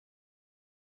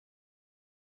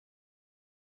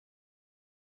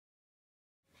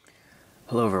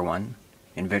Hello everyone,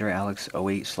 Invader Alex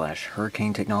 08 /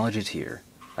 Hurricane Technologies here.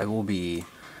 I will be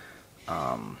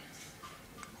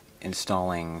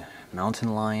installing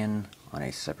Mountain Lion on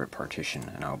a separate partition,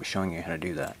 and I'll be showing you how to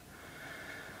do that.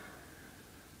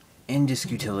 In Disk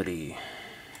Utility,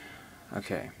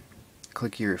 okay,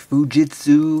 click your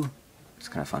Fujitsu, it's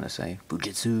kind of fun to say,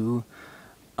 Fujitsu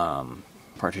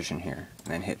partition here,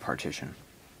 and then hit partition.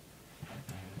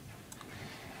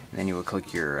 Then you will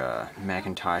click your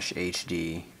Macintosh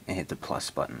HD and hit the plus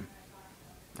button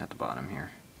at the bottom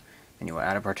here. And you will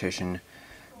add a partition,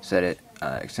 set it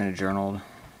extended journal.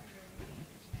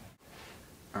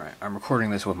 Alright, I'm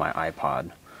recording this with my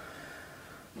iPod.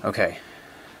 Okay,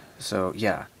 so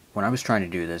yeah, when I was trying to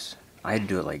do this, I had to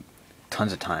do it like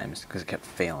tons of times because it kept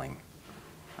failing.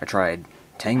 I tried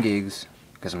 10 gigs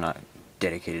because I'm not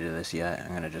dedicated to this yet. I'm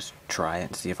going to just try it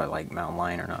and see if I like Mountain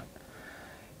Lion or not.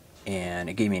 And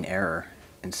it gave me an error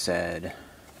and said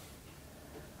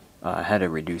I had to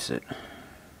reduce it.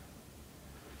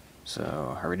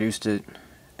 So I reduced it,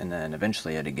 and then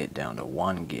eventually I had to get down to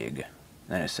 1 gig.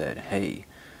 Then it said, hey,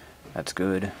 that's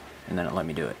good, and then it let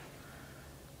me do it.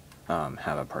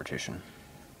 Have a partition,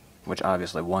 which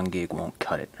obviously 1 gig won't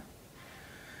cut it.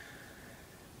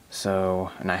 So,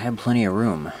 and I had plenty of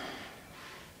room.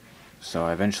 So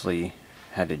I eventually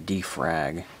had to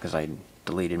defrag because I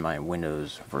deleted my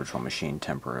Windows virtual machine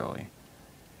temporarily,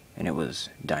 and it was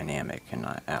dynamic and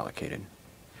not allocated,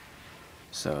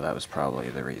 so that was probably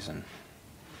the reason.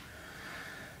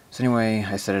 So anyway,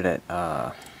 I set it at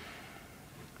well,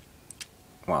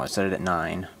 I set it at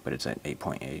 9, but it's at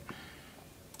 8.8.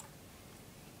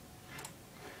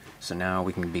 So now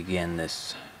we can begin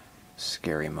this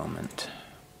scary moment.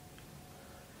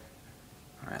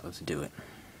 Alright, let's do it.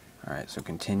 Alright, so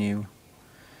continue.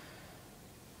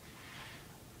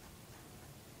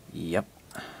 Yep.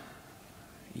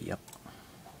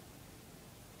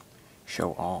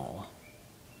 Show all.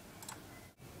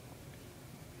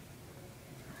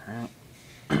 Alright.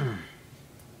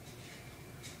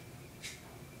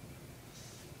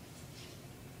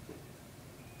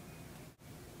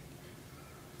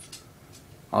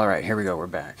 Alright, here we go, we're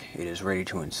back. It is ready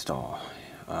to install.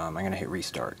 I'm going to hit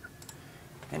restart.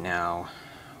 And now,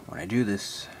 when I do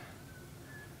this,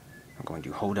 I'm going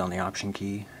to hold down the Option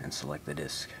key and select the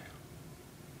disk.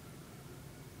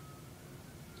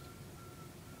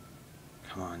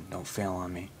 Come on, don't fail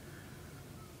on me.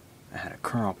 I had a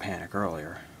kernel panic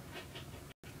earlier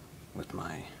with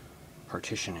my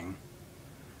partitioning.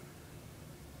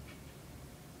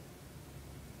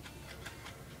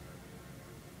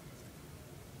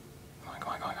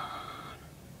 Come on.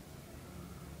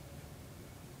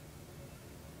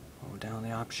 Hold down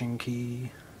the Option key.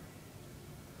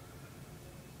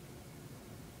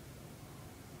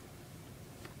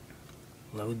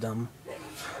 Load them.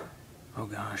 Oh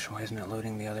gosh, why isn't it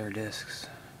loading the other disks?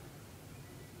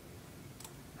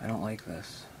 I don't like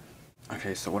this.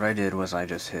 Okay, so what I did was I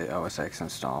just hit OSX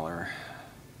installer.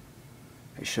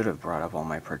 It should have brought up all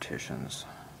my partitions.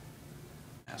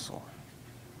 Hassle.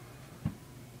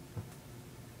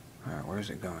 Alright, where is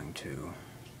it going to?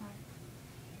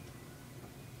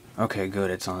 Okay,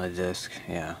 good, it's on the disk.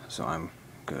 Yeah, so I'm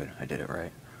good. I did it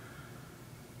right.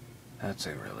 That's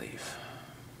a relief.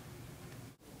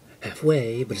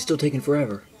 Halfway, but it's still taking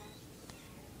forever.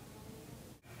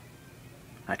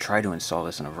 I tried to install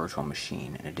this in a virtual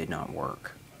machine and it did not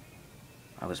work.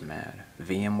 I was mad.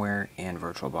 VMware and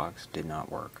VirtualBox did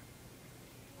not work.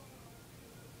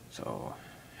 So,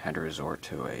 had to resort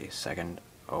to a second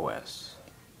OS.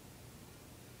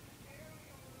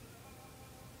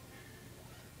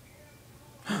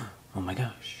 Oh my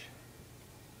gosh.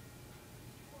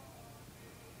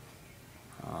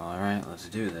 Alright, let's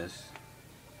do this.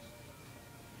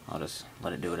 I'll just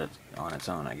let it do it on its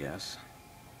own, I guess.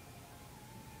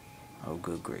 Oh,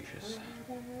 good gracious.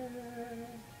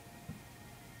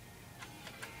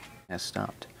 Has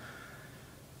stopped.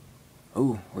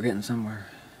 Oh, we're getting somewhere.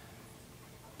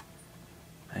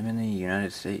 I'm in the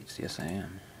United States. Yes, I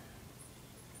am.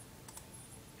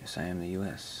 Yes, I am the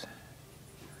US.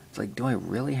 It's like, do I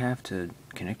really have to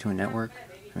connect to a network?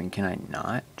 I mean, can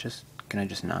I just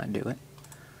not do it?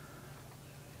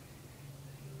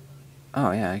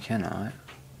 Oh, yeah, I cannot.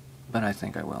 But I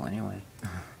think I will anyway.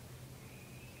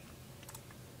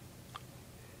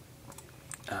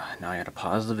 Now I gotta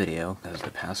pause the video because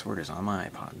the password is on my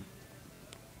iPod.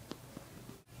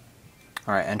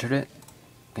 Alright, entered it.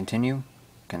 Continue.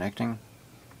 Connecting.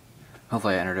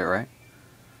 Hopefully I entered it right.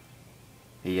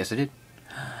 Yes, I did.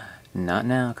 Not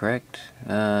now, correct.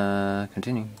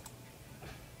 Continue.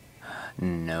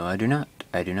 No, I do not.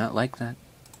 I do not like that.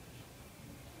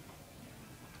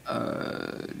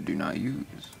 do not use.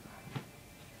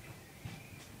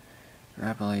 Your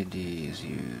Apple ID is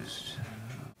used.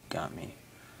 Got me.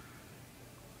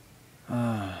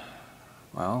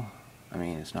 Well, I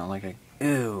mean, it's not like I...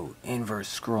 Ew,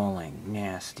 inverse scrolling,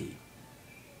 nasty.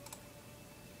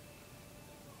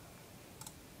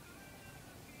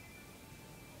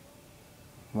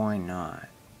 Why not?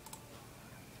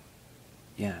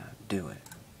 Yeah, do it.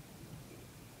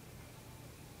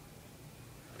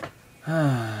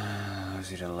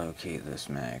 Allows you to locate this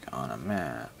Mac on a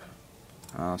map.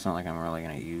 Well, it's not like I'm really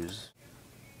gonna use...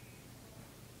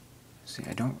 See,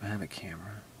 I don't have a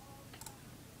camera.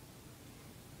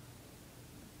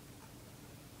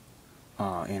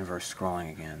 Oh, inverse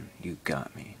scrolling again. You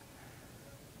got me.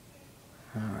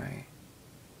 Alright.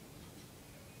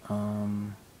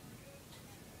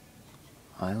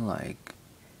 I like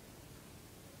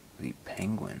the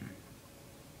penguin.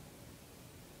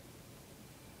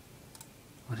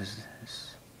 What is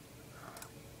this?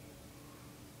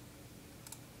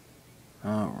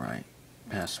 Alright.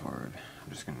 Password.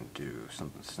 I'm just gonna do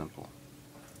something simple.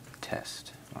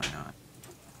 Test. Why not?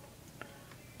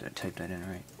 Did I type that in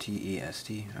right?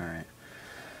 T-E-S-T? Alright.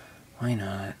 Why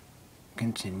not?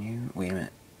 Continue. Wait a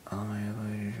minute. All my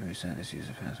ability to reset this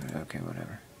user password. Okay,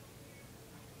 whatever.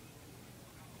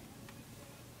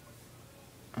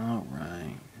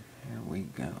 Alright. Here we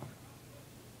go.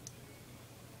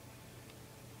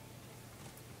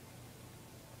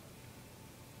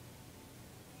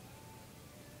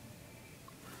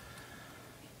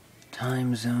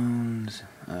 Time zones.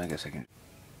 I guess I can...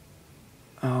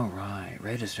 Alright,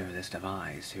 register this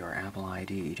device to your Apple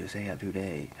ID to stay up to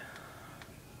date.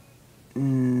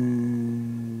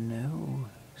 No,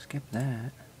 skip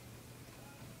that.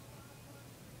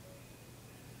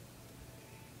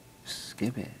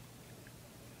 Skip it.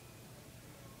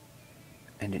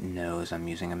 And it knows I'm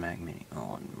using a Mac Mini.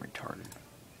 Oh, I'm retarded.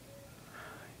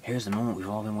 Here's the moment we've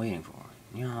all been waiting for.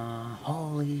 Yeah,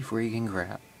 holy freaking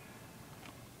crap.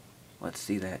 Let's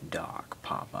see that dock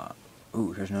pop up.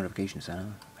 Ooh, here's notification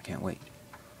center. I can't wait.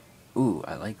 Ooh,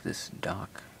 I like this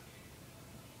dock.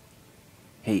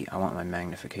 Hey, I want my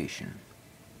magnification.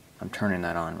 I'm turning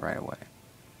that on right away.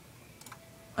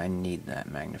 I need that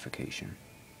magnification.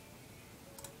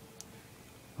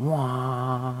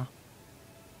 Wah!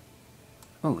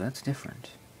 Oh, that's different.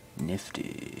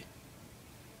 Nifty.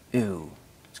 Ew,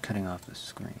 it's cutting off the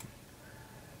screen.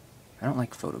 I don't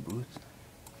like photo booths.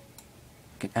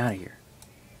 Get out of here.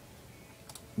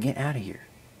 Get out of here.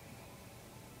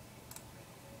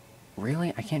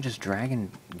 Really? I can't just drag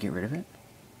and get rid of it?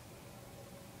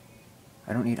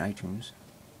 I don't need iTunes.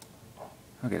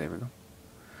 Okay, there we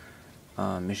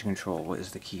go. Mission control, what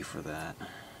is the key for that?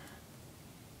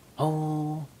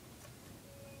 Oh!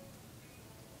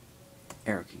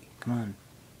 Arrow key, come on.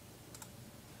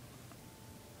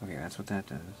 Okay, that's what that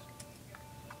does.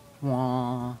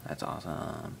 Wah! That's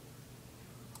awesome.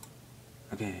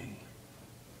 Okay.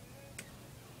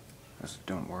 This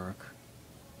don't work.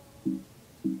 I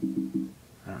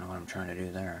don't know what I'm trying to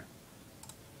do there.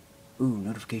 Ooh,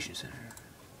 notification center.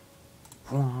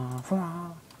 Wah,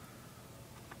 wah.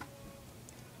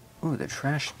 Ooh, the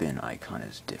trash bin icon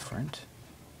is different.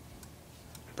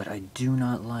 But I do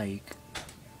not like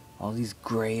all these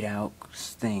grayed out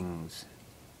things.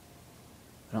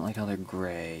 I don't like how they're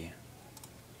gray.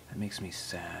 That makes me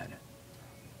sad.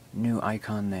 New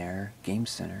icon there. Game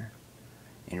center.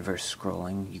 Inverse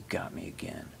scrolling. You got me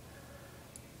again.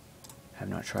 Have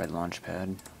not tried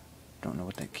Launchpad. Don't know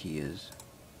what that key is.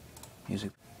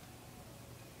 Music.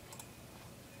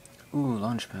 Ooh,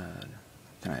 Launchpad.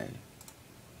 Can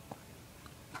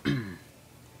I...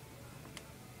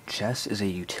 Chess is a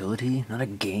utility, not a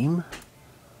game?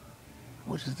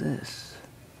 What is this?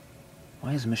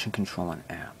 Why is mission control an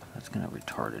app? That's kinda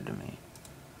retarded to me.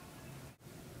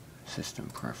 System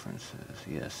preferences.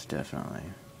 Yes, definitely.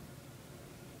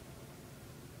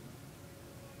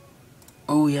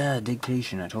 Oh yeah,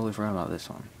 dictation. I totally forgot about this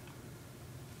one.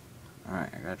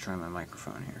 Alright, I gotta try my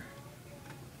microphone here.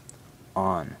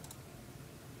 On.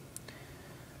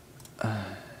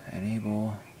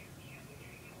 Enable.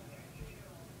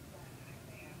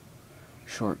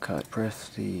 Shortcut. Press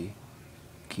the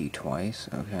key twice.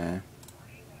 Okay.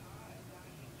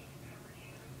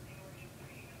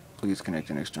 Please connect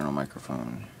an external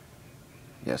microphone.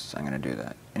 Yes, I'm gonna do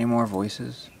that. Any more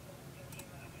voices?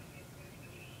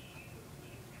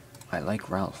 I like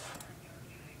Ralph.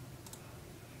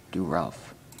 Do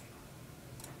Ralph.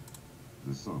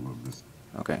 The sum of this.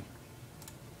 Okay.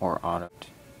 Or auto.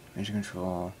 Mission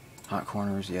control. Hot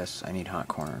corners. Yes, I need hot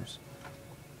corners.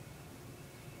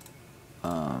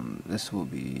 This will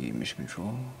be mission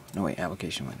control. No, wait,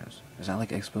 application windows. Is that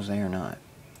like expose or not?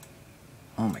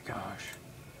 Oh my gosh.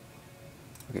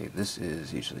 Okay, this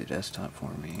is usually desktop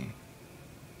for me.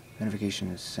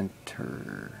 Notification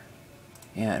center.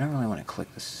 Yeah, I don't really want to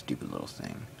click this stupid little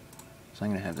thing. So I'm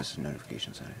going to have this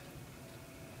notification center.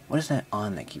 What is that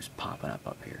on that keeps popping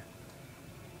up here?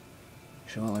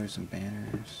 Show alerts and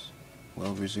banners.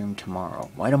 Will resume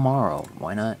tomorrow. Why tomorrow?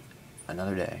 Why not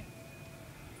another day?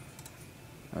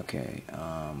 Okay,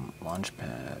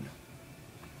 launchpad.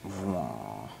 And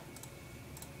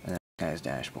then this guy's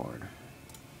dashboard.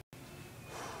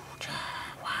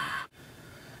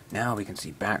 Now we can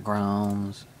see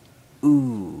backgrounds.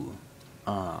 Ooh.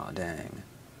 Ah, dang.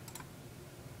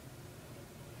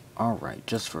 Alright,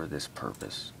 just for this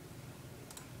purpose.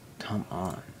 Come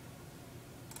on.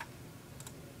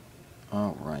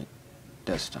 Alright.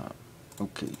 Desktop.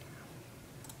 Okay.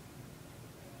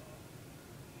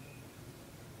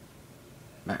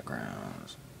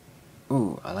 Backgrounds.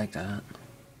 Ooh, I like that.